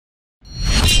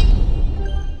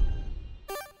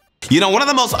You know, one of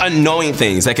the most annoying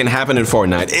things that can happen in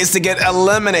Fortnite is to get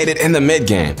eliminated in the mid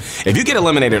game. If you get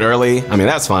eliminated early, I mean,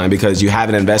 that's fine because you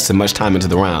haven't invested much time into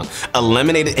the round.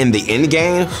 Eliminated in the end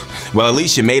game, well, at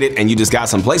least you made it and you just got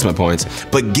some placement points.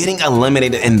 But getting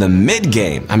eliminated in the mid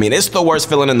game, I mean, it's the worst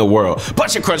feeling in the world.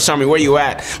 Bunch of Crunch Army, where you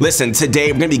at? Listen,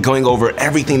 today we're gonna be going over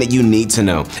everything that you need to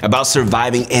know about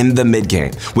surviving in the mid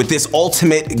game with this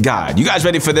ultimate guide. You guys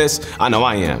ready for this? I know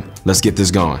I am. Let's get this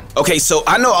going. Okay, so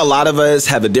I know a lot of us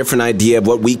have a different idea of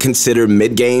what we consider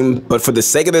mid-game, but for the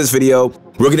sake of this video,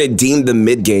 we're gonna deem the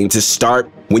mid-game to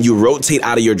start when you rotate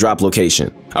out of your drop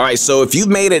location. All right, so if you've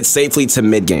made it safely to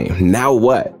mid-game, now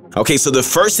what? Okay, so the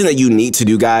first thing that you need to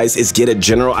do, guys, is get a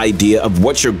general idea of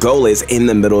what your goal is in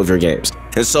the middle of your games.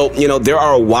 And so, you know, there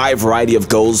are a wide variety of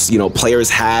goals, you know, players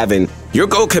have, and your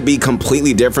goal could be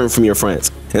completely different from your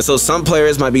friends. And so some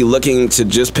players might be looking to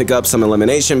just pick up some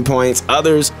elimination points.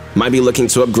 Others might be looking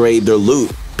to upgrade their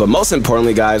loot. But most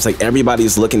importantly, guys, like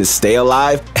everybody's looking to stay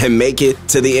alive and make it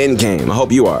to the end game. I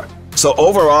hope you are. So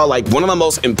overall, like one of the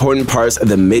most important parts of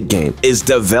the mid game is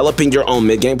developing your own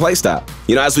mid game playstyle.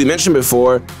 You know, as we mentioned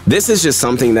before, this is just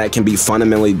something that can be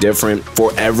fundamentally different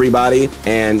for everybody.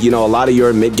 And, you know, a lot of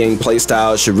your mid game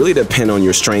playstyle should really depend on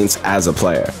your strengths as a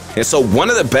player. And so one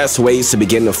of the best ways to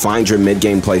begin to find your mid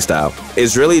game playstyle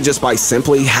is really just by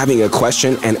simply having a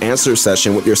question and answer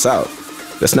session with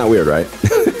yourself. That's not weird, right?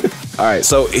 All right,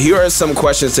 so here are some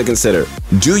questions to consider.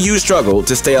 Do you struggle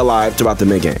to stay alive throughout the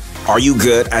mid game? Are you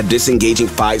good at disengaging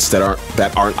fights that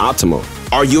aren't optimal?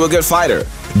 Are you a good fighter?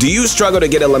 Do you struggle to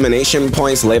get elimination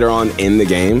points later on in the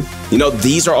game? You know,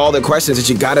 these are all the questions that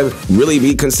you gotta really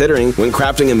be considering when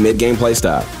crafting a mid-game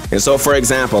playstyle. And so, for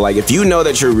example, like if you know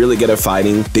that you're really good at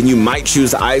fighting, then you might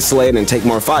choose to isolate and take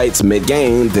more fights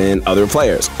mid-game than other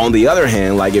players. On the other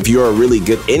hand, like if you're a really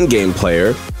good in-game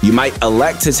player, you might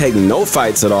elect to take no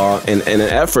fights at all in an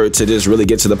effort to just really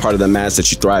get to the part of the match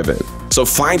that you thrive in. So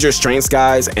find your strengths,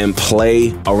 guys, and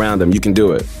play around them. You can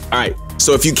do it. All right.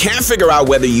 So if you can't figure out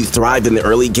whether you thrived in the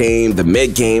early game, the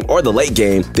mid game, or the late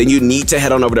game, then you need to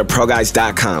head on over to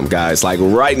ProGuides.com, guys. Like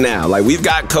right now, like we've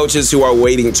got coaches who are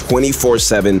waiting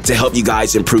 24/7 to help you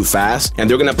guys improve fast, and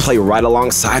they're gonna play right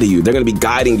alongside of you. They're gonna be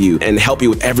guiding you and help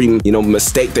you with every, you know,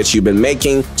 mistake that you've been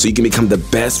making so you can become the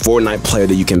best Fortnite player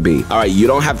that you can be. All right, you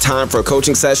don't have time for a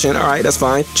coaching session? All right, that's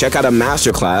fine. Check out a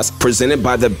masterclass presented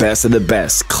by the best of the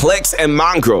best, Clicks and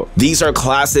Mongrel. These are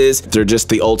classes, they're just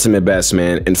the ultimate best,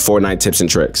 man, in Fortnite tips and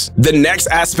tricks. The next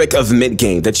aspect of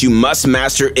mid-game that you must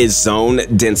master is zone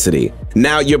density.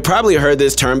 Now, you've probably heard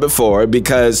this term before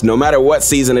because no matter what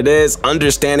season it is,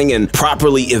 understanding and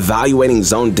properly evaluating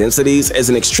zone densities is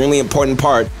an extremely important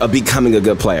part of becoming a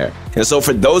good player. And so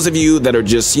for those of you that are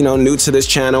just, you know, new to this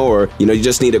channel or, you know, you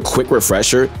just need a quick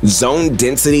refresher, zone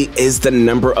density is the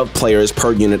number of players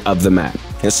per unit of the map.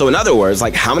 And so in other words,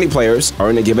 like how many players are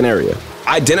in a given area.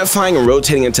 Identifying and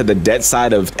rotating into the dead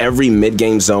side of every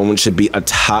mid-game zone should be a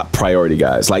top priority,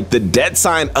 guys. Like the dead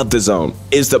side of the zone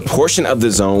is the portion of the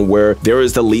zone where there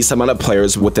is the least amount of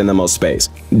players within the most space.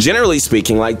 Generally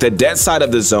speaking, like the dead side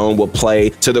of the zone will play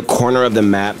to the corner of the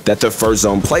map that the first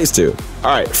zone plays to.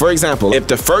 All right, for example, if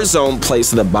the first zone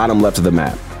plays to the bottom left of the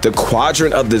map, the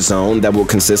quadrant of the zone that will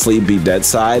consistently be dead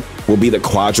side will be the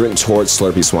quadrant towards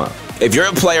Slurpy Swamp. If you're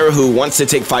a player who wants to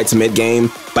take fights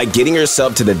mid-game, by getting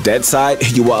yourself to the dead side,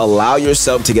 you will allow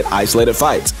yourself to get isolated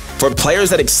fights. For players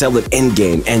that excel at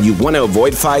end-game and you want to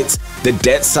avoid fights, the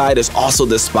dead side is also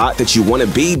the spot that you want to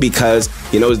be because,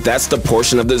 you know, that's the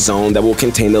portion of the zone that will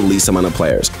contain the least amount of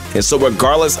players. And so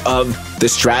regardless of the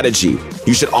strategy,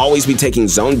 you should always be taking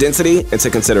zone density into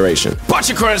consideration.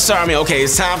 Bunch of Crunch Army, okay,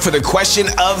 it's time for the question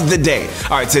of the day.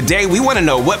 All right, today we want to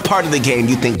know what part of the game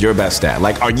you think you're best at.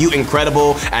 Like, are you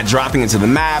incredible at dropping into the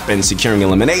map and securing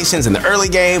eliminations in the early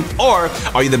game? Or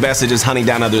are you the best at just hunting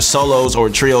down other solos or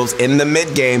trios in the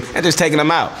mid game and just taking them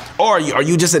out? Or are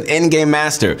you just an end-game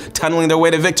master, tunneling their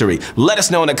way to victory? Let us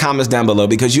know in the comments down below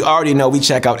because you already know we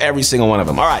check out every single one of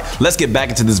them. All right, let's get back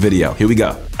into this video. Here we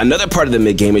go. Another part of the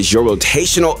mid-game is your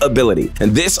rotational ability.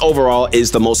 And this overall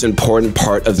is the most important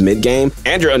part of mid-game,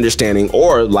 and your understanding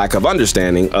or lack of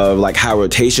understanding of like how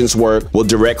rotations work will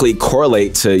directly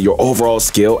correlate to your overall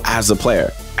skill as a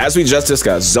player. As we just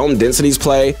discussed, zone densities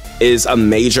play is a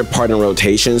major part in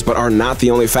rotations, but are not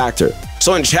the only factor.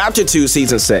 So in Chapter 2,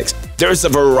 Season 6, there's a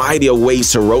variety of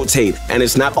ways to rotate, and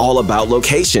it's not all about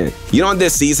location. You know, in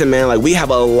this season, man, like we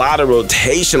have a lot of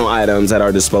rotational items at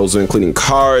our disposal, including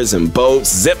cars and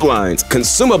boats, zip lines,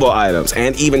 consumable items,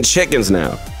 and even chickens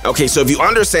now. Okay, so if you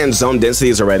understand zone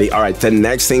densities already, all right, the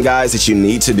next thing, guys, that you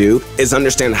need to do is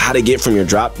understand how to get from your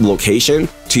drop location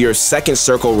to your second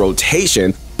circle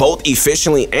rotation both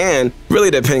efficiently and, really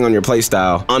depending on your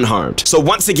playstyle, unharmed. So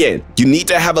once again, you need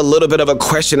to have a little bit of a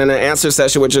question and an answer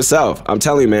session with yourself. I'm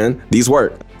telling you, man, these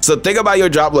work. So think about your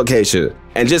drop location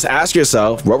and just ask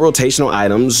yourself, what rotational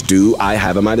items do I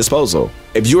have at my disposal?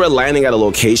 If you are landing at a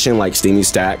location like Steamy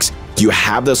Stacks, you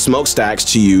have the smokestacks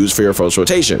to use for your first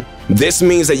rotation. This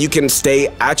means that you can stay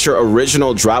at your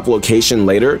original drop location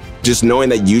later, just knowing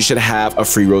that you should have a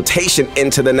free rotation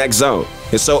into the next zone.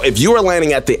 And so if you are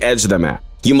landing at the edge of the map,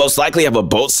 you most likely have a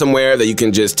boat somewhere that you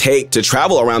can just take to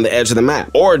travel around the edge of the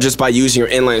map, or just by using your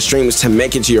inland streams to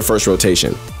make it to your first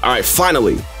rotation. All right,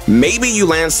 finally, maybe you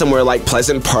land somewhere like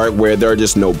Pleasant Park where there are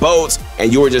just no boats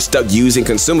and you are just stuck using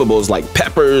consumables like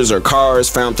peppers or cars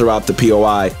found throughout the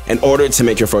POI in order to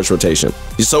make your first rotation.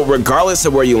 So regardless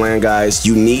of where you land, guys,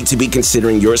 you need to be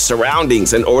considering your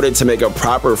surroundings in order to make a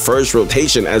proper first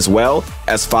rotation as well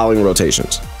as following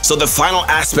rotations. So the final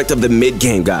aspect of the mid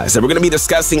game, guys, that we're going to be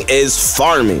discussing is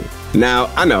farming. Now,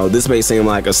 I know this may seem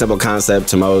like a simple concept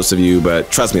to most of you, but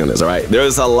trust me on this, all right?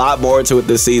 There's a lot more to it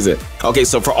this season. Okay,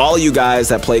 so for all of you guys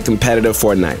that play competitive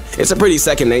Fortnite, it's a pretty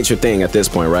second nature thing at this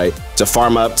point, right? To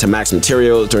farm up to max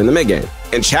materials during the mid game.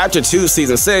 In Chapter 2,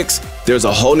 Season 6, there's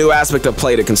a whole new aspect of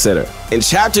play to consider. In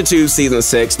Chapter 2, Season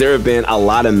 6, there have been a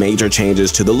lot of major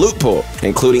changes to the loot pool,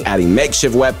 including adding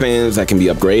makeshift weapons that can be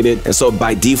upgraded. And so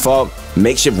by default,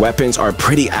 makeshift weapons are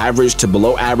pretty average to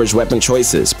below average weapon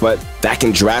choices, but that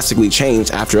can drastically change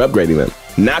after upgrading them.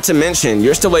 Not to mention,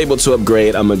 you're still able to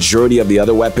upgrade a majority of the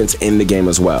other weapons in the game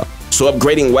as well. So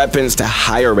upgrading weapons to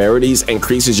higher rarities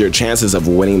increases your chances of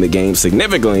winning the game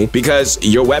significantly because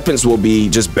your weapons will be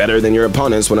just better than your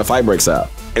opponents when a fight breaks out.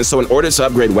 And so in order to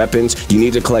upgrade weapons, you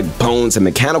need to collect bones and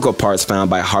mechanical parts found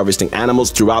by harvesting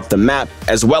animals throughout the map,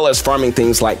 as well as farming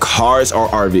things like cars or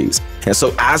RVs. And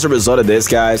so as a result of this,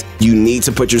 guys, you need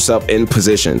to put yourself in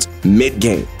positions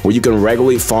mid-game where you can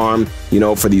regularly farm,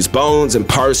 for these bones and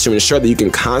parts to ensure that you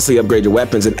can constantly upgrade your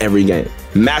weapons in every game.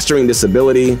 Mastering this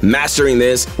ability, mastering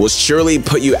this will surely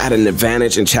put you at an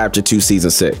advantage in Chapter 2, Season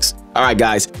 6. All right,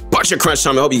 guys, bunch of crunch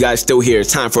time. I hope you guys still here.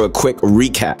 It's time for a quick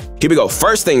recap. Here we go.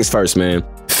 First things first, man.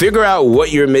 Figure out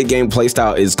what your mid-game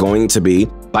playstyle is going to be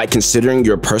by considering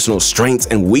your personal strengths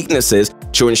and weaknesses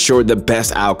to ensure the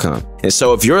best outcome. And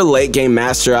so if you're a late game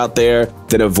master out there,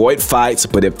 then avoid fights,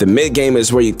 but if the mid game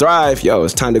is where you thrive,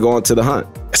 it's time to go on to the hunt.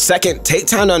 Second, take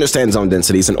time to understand zone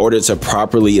densities in order to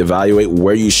properly evaluate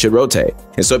where you should rotate.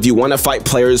 And so if you want to fight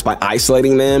players by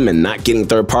isolating them and not getting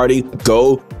third party,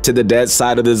 go to the dead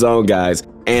side of the zone, guys.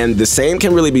 And the same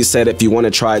can really be said if you want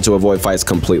to try to avoid fights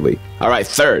completely. All right,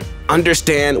 third,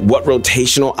 understand what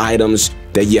rotational items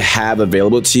that you have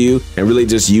available to you and really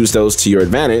just use those to your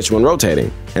advantage when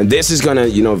rotating. And this is gonna,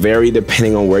 vary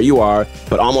depending on where you are,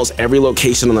 but almost every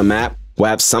location on the map will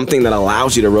have something that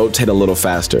allows you to rotate a little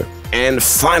faster. And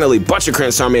finally, Butcher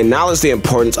Crunch Army, acknowledge the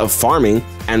importance of farming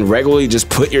and regularly just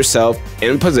put yourself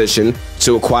in position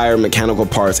to acquire mechanical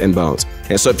parts and bones.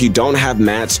 And so if you don't have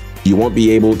mats, you won't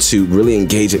be able to really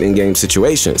engage in in-game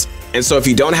situations. And so if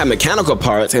you don't have mechanical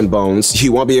parts and bones,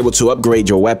 you won't be able to upgrade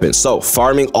your weapons. So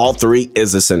farming all three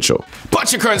is essential.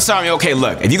 But your current army, okay,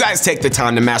 look, if you guys take the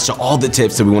time to master all the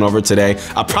tips that we went over today,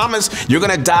 I promise you're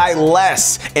gonna die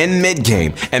less in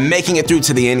mid-game and making it through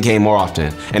to the end game more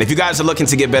often. And if you guys are looking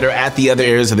to get better at the other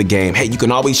areas of the game, hey, you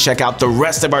can always check out the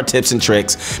rest of our tips and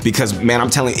tricks because, man, I'm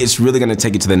telling you, it's really gonna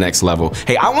take you to the next level.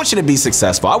 Hey, I want you to be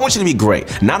successful. I want you to be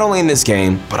great, not only in this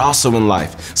game, but also in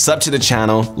life. Sub to the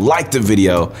channel, like the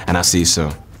video, and I'll see you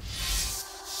soon.